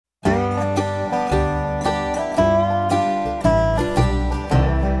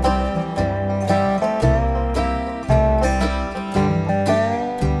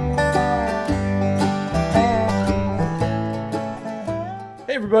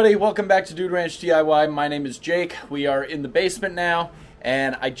everybody, welcome back to Dude Ranch DIY. My name is Jake. We are in the basement now,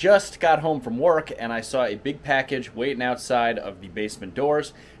 and I just got home from work and I saw a big package waiting outside of the basement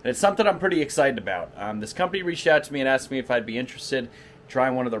doors, and it's something I'm pretty excited about. This company reached out to me and asked me if I'd be interested in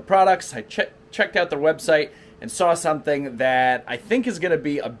trying one of their products. I checked out their website and saw something that I think is going to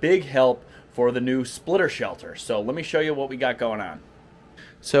be a big help for the new splitter shelter. So let me show you what we got going on.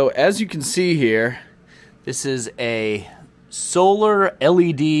 So as you can see here, this is a solar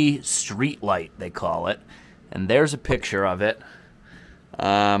LED street light, they call it, and there's a picture of it.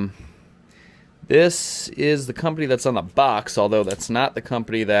 This is the company that's on the box, although that's not the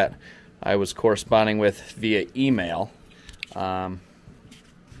company that I was corresponding with via email. Let's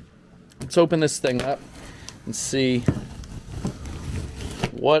open this thing up and see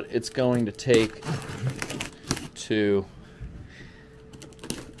what it's going to take to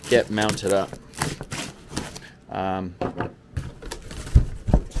get mounted up.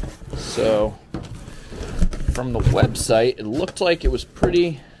 So from the website, it looked like it was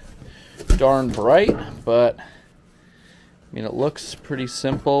pretty darn bright, but I mean, it looks pretty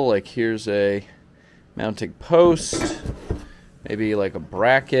simple. Like, here's a mounting post, maybe like a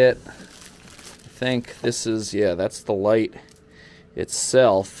bracket. I think this is, yeah, that's the light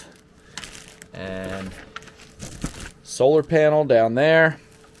itself, and solar panel down there,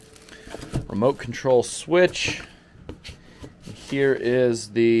 remote control switch. Here is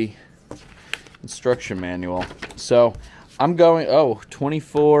the instruction manual. So I'm going,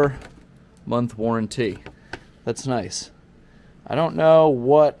 24-month warranty. That's nice. I don't know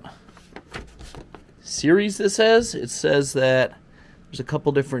what series this is. It says that there's a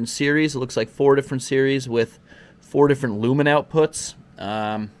couple different series. It looks like 4 different series with 4 different lumen outputs.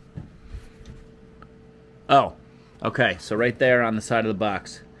 Okay, so right there on the side of the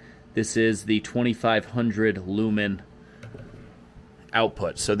box, this is the 2500 lumen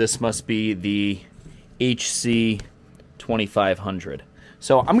output. So this must be the HC 2500.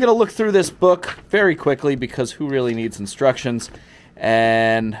 So I'm going to look through this book very quickly, because who really needs instructions,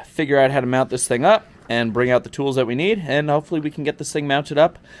 and figure out how to mount this thing up and bring out the tools that we need, and hopefully we can get this thing mounted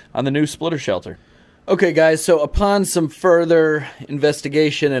up on the new splitter shelter. Okay guys, so upon some further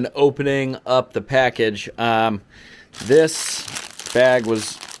investigation and opening up the package, this bag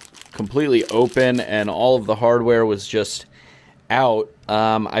was completely open and all of the hardware was just out.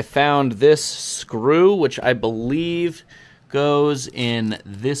 I found this screw, which I believe goes in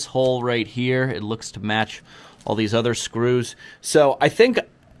this hole right here. It looks to match all these other screws. So I think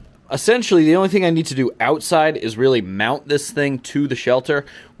essentially the only thing I need to do outside is really mount this thing to the shelter,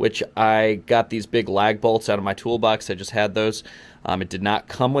 which I got these big lag bolts out of my toolbox. I just had those. It did not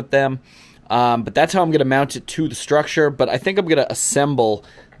come with them. But that's how I'm going to mount it to the structure. But I think I'm going to assemble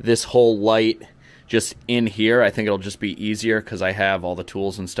this whole light just in here. I think it'll just be easier because I have all the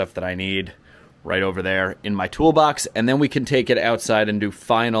tools and stuff that I need right over there in my toolbox, and then we can take it outside and do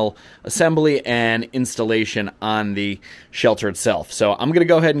final assembly and installation on the shelter itself. So I'm going to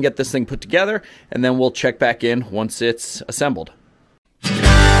go ahead and get this thing put together, and then we'll check back in once it's assembled.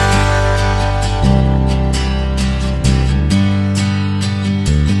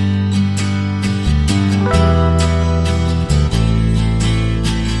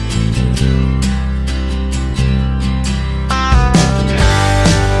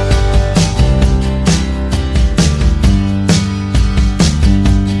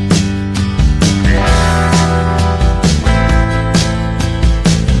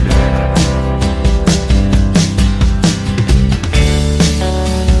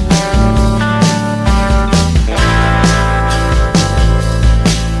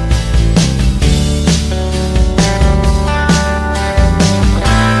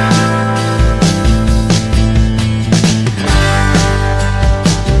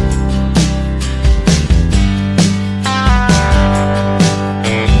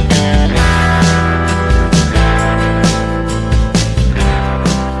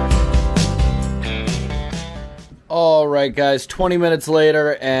 Alright guys, 20 minutes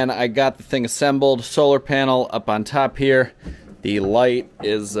later, and I got the thing assembled. Solar panel up on top here. The light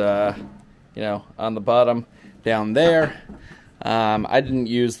is, on the bottom down there. I didn't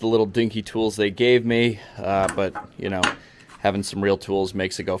use the little dinky tools they gave me, but, having some real tools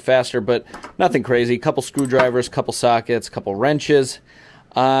makes it go faster, but nothing crazy. Couple screwdrivers, couple sockets, couple wrenches.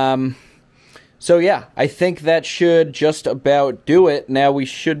 So yeah, I think that should just about do it. Now we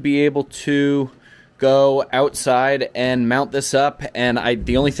should be able to go outside and mount this up, and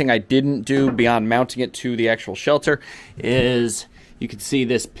the only thing I didn't do beyond mounting it to the actual shelter is you can see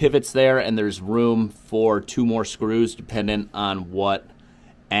this pivots there, and there's room for 2 more screws dependent on what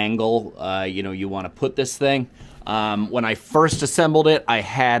angle you want to put this thing. When I first assembled it, I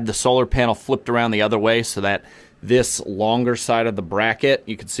had the solar panel flipped around the other way so that this longer side of the bracket,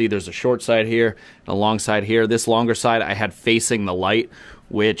 you can see there's a short side here and a long side here. This longer side I had facing the light,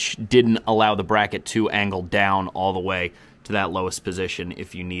 which didn't allow the bracket to angle down all the way to that lowest position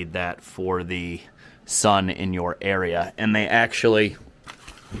if you need that for the sun in your area. And they actually,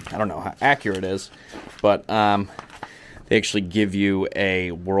 I don't know how accurate it is, but they actually give you a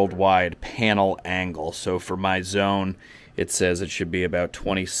worldwide panel angle. So for my zone, it says it should be about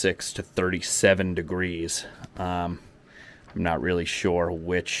 26 to 37 degrees. I'm not really sure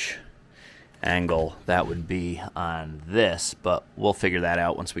which angle that would be on this, but we'll figure that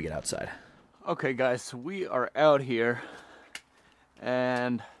out once we get outside. Okay guys, so we are out here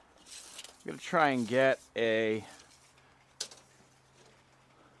and I'm gonna try and get a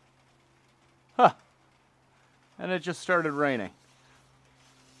and it just started raining.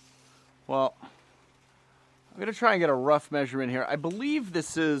 Well, I'm gonna try and get a rough measure in here. I believe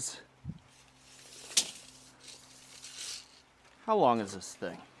this is, how long is this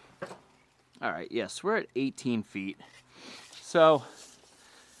thing? All right, yes, we're at 18 feet. So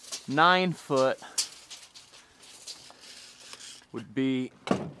 9 foot would be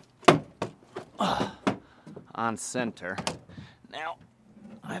on center. Now,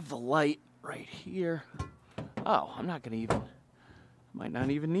 I have the light right here. Oh, I'm not gonna even, might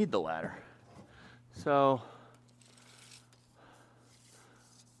not even need the ladder. So,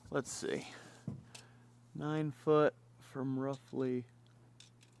 let's see. 9 foot from roughly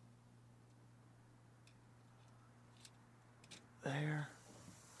there.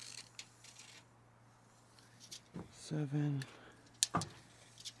 7,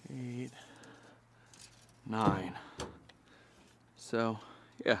 8, 9. So,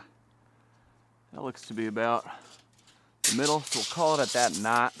 yeah, that looks to be about the middle. So we'll call it at that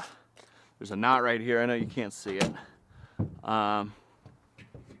knot. There's a knot right here. I know you can't see it.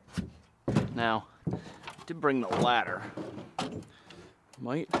 Now, to bring the ladder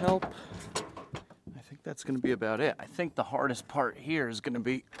might help. I think that's going to be about it. I think the hardest part here is going to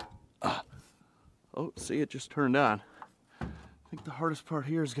be, oh, see, it just turned on. I think the hardest part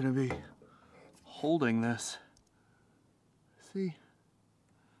here is going to be holding this. See,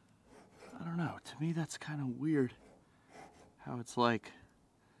 I don't know. To me, that's kind of weird how it's like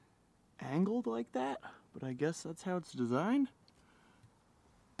angled like that, but I guess that's how it's designed.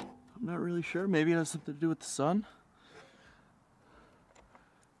 I'm not really sure. Maybe it has something to do with the sun.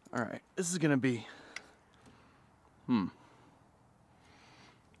 All right, this is gonna be,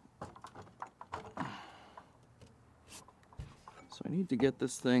 So I need to get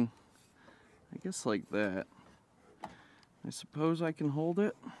this thing, I guess like that. I suppose I can hold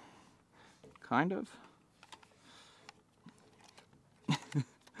it, kind of.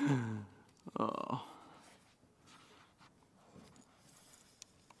 Oh.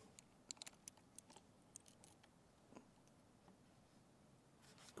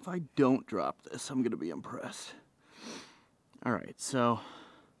 If I don't drop this, I'm gonna be impressed. All right, so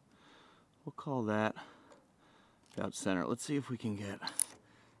we'll call that about center. Let's see if we can get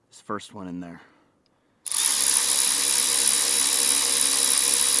this first one in there.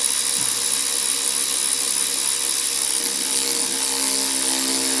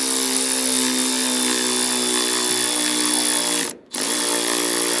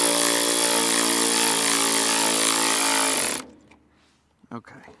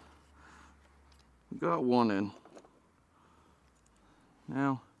 Okay, we got one in.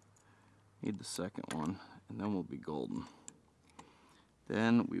 Now, need the second one, and then we'll be golden.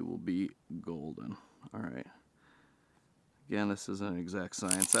 Then we will be golden. All right. Again, this isn't an exact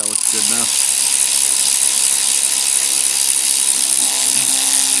science. That looks good enough.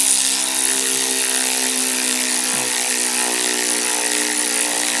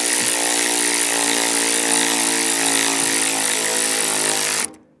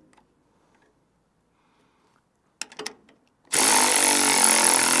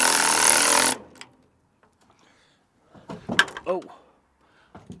 Oh,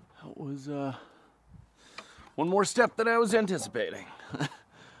 that was one more step than I was anticipating.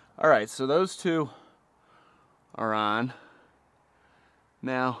 All right, so those two are on.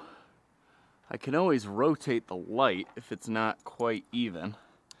 Now, I can always rotate the light if it's not quite even.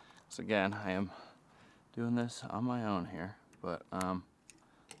 So again, I am doing this on my own here, but let's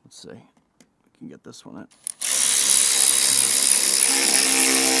see. I can get this one in.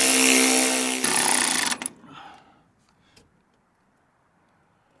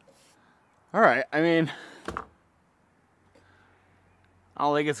 All right, I mean, I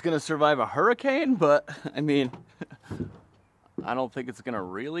don't think it's gonna survive a hurricane, but I mean, I don't think it's gonna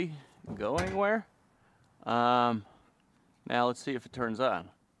really go anywhere. Now let's see if it turns on.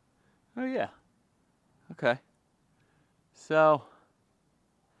 Oh yeah. Okay. So,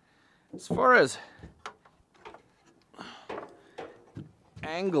 as far as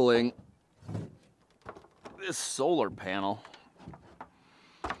angling this solar panel,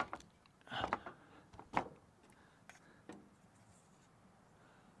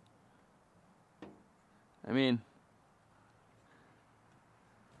 I mean,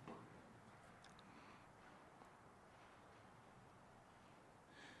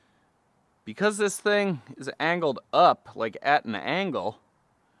 because this thing is angled up, like at an angle,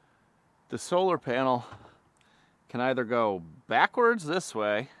 the solar panel can either go backwards this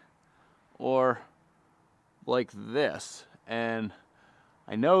way or like this. And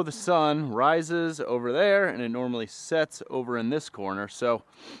I know the sun rises over there and it normally sets over in this corner, so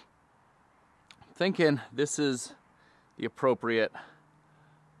I'm thinking this is the appropriate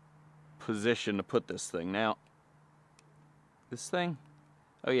position to put this thing. Now, this thing,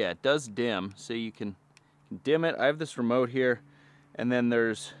 oh yeah, it does dim, so you can dim it. I have this remote here, and then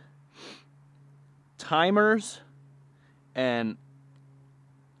there's timers and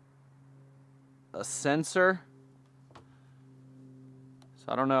a sensor. So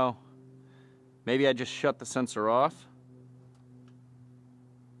I don't know, maybe I just shut the sensor off.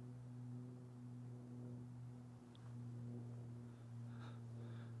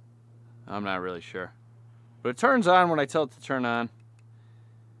 I'm not really sure. But it turns on when I tell it to turn on,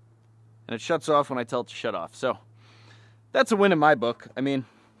 and it shuts off when I tell it to shut off. So that's a win in my book. I mean,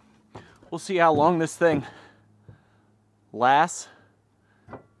 we'll see how long this thing lasts.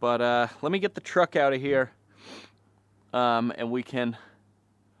 But let me get the truck out of here, and we can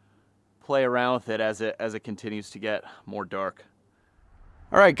play around with it as it continues to get more dark.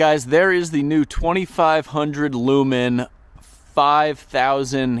 All right, guys, there is the new 2500 lumen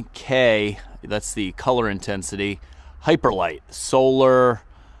 5000K. That's the color intensity Hyperlight solar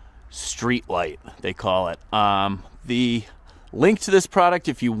street light, they call it. The link to this product,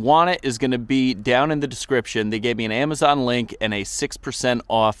 if you want it, is going to be down in the description. They gave me an Amazon link and a 6%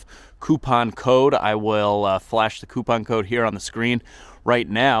 off coupon code. I will flash the coupon code here on the screen right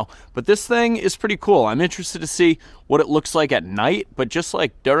now. But this thing is pretty cool. I'm interested to see what it looks like at night, but just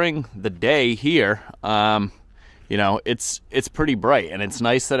like during the day here, you know, it's pretty bright, and it's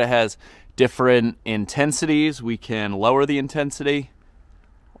nice that it has different intensities. We can lower the intensity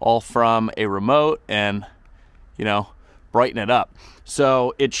all from a remote and, you know, brighten it up.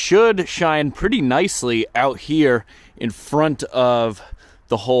 So it should shine pretty nicely out here in front of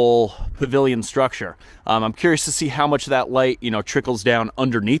the whole pavilion structure. I'm curious to see how much of that light, you know, trickles down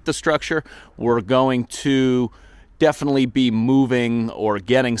underneath the structure. We're going to definitely be moving or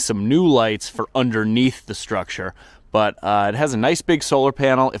getting some new lights for underneath the structure. But it has a nice big solar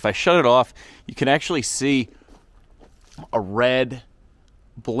panel. If I shut it off, you can actually see a red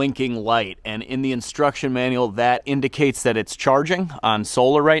blinking light, and in the instruction manual that indicates that it's charging on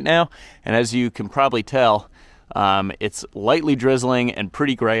solar right now. And as you can probably tell, it's lightly drizzling and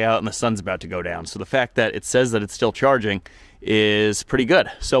pretty gray out, and the sun's about to go down. So the fact that it says that it's still charging is pretty good.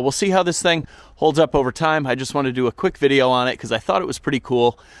 So we'll see how this thing holds up over time. I just wanted to do a quick video on it because I thought it was pretty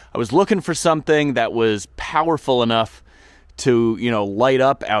cool. I was looking for something that was powerful enough to, you know, light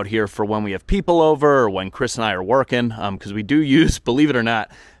up out here for when we have people over or when Chris and I are working, because we do use, believe it or not,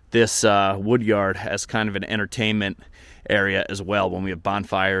 this wood yard as kind of an entertainment area as well when we have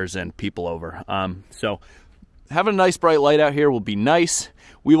bonfires and people over. So having a nice bright light out here will be nice.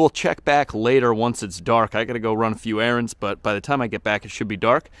 We will check back later once it's dark. I gotta go run a few errands, but by the time I get back, it should be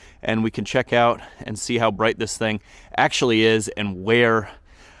dark, and we can check out and see how bright this thing actually is and where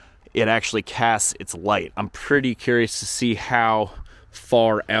it actually casts its light. I'm pretty curious to see how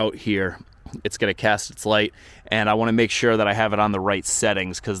far out here it's gonna cast its light, and I wanna make sure that I have it on the right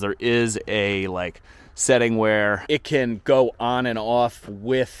settings, because there is a setting where it can go on and off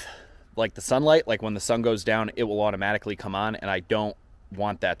with like the sunlight. Like when the sun goes down, it will automatically come on, and I don't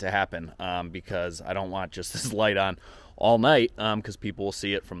want that to happen, because I don't want just this light on all night, because people will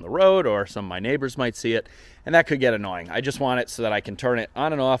see it from the road, or some of my neighbors might see it, and that could get annoying. I just want it so that I can turn it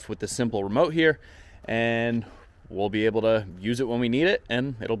on and off with the simple remote here, and we'll be able to use it when we need it,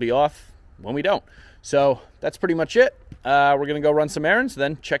 and it'll be off when we don't. So that's pretty much it. We're gonna go run some errands,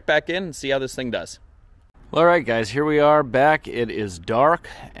 then check back in and see how this thing does. All right, guys, here we are back. It is dark,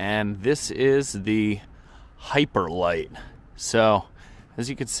 and this is the Hyperlight. So as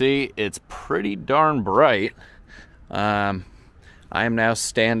you can see, it's pretty darn bright. I am now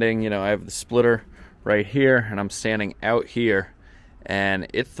standing, you know, I have the splitter right here, and I'm standing out here, and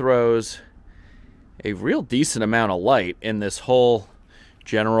it throws a real decent amount of light in this whole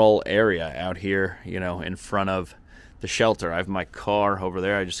general area out here, you know, in front of the shelter. I have my car over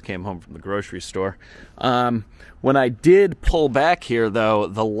there. I just came home from the grocery store. When I did pull back here, though,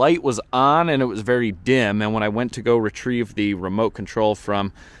 the light was on and it was very dim. And when I went to go retrieve the remote control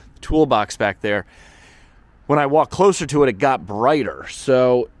from the toolbox back there, when I walked closer to it, it got brighter.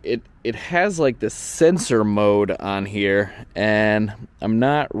 So it has like this sensor mode on here, and I'm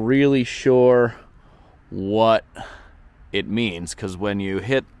not really sure what it means, because when you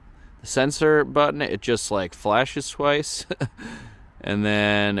hit the sensor button, it just like flashes twice. And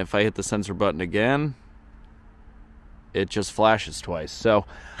then if I hit the sensor button again, it just flashes twice. So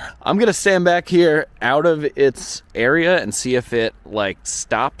I'm gonna stand back here out of its area and see if it like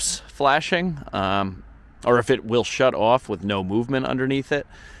stops flashing, or if it will shut off with no movement underneath it,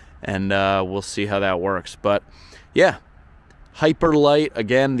 and we'll see how that works. But yeah, Hyper light,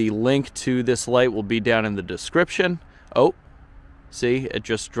 again, the link to this light will be down in the description. Oh, see, it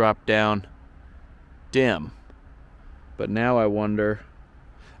just dropped down dim. But now I wonder,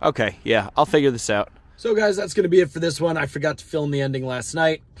 okay, yeah, I'll figure this out. So guys, that's going to be it for this one. I forgot to film the ending last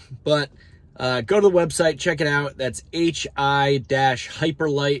night, but go to the website, check it out. That's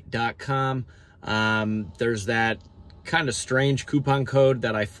hi-hyperlight.com. There's that kind of strange coupon code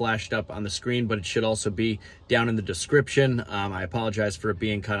that I flashed up on the screen, but it should also be down in the description. I apologize for it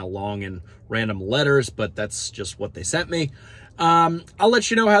being kind of long and random letters, but that's just what they sent me. I'll let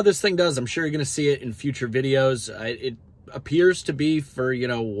you know how this thing does. I'm sure you're going to see it in future videos. It appears to be, for, you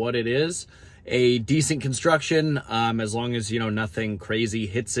know, what it is, a decent construction, as long as, you know, nothing crazy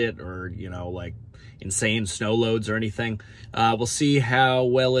hits it, or, you know, like insane snow loads or anything. We'll see how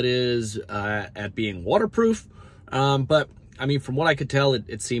well it is at being waterproof. But I mean, from what I could tell,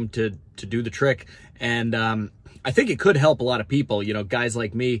 it seemed to do the trick. And I think it could help a lot of people, you know, guys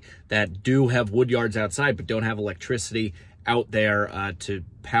like me that do have wood yards outside but don't have electricity out there to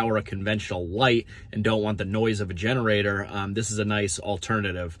power a conventional light and don't want the noise of a generator. This is a nice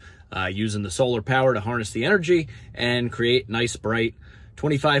alternative, using the solar power to harness the energy and create nice, bright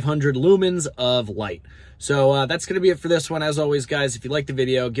 2,500 lumens of light. So that's going to be it for this one. As always, guys, if you liked the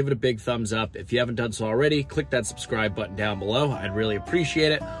video, give it a big thumbs up. If you haven't done so already, click that subscribe button down below. I'd really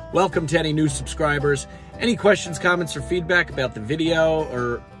appreciate it. Welcome to any new subscribers. Any questions, comments, or feedback about the video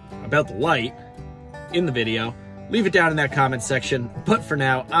or about the light in the video, leave it down in that comment section. But for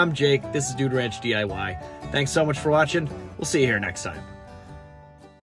now, I'm Jake. This is Dude Ranch DIY. Thanks so much for watching. We'll see you here next time.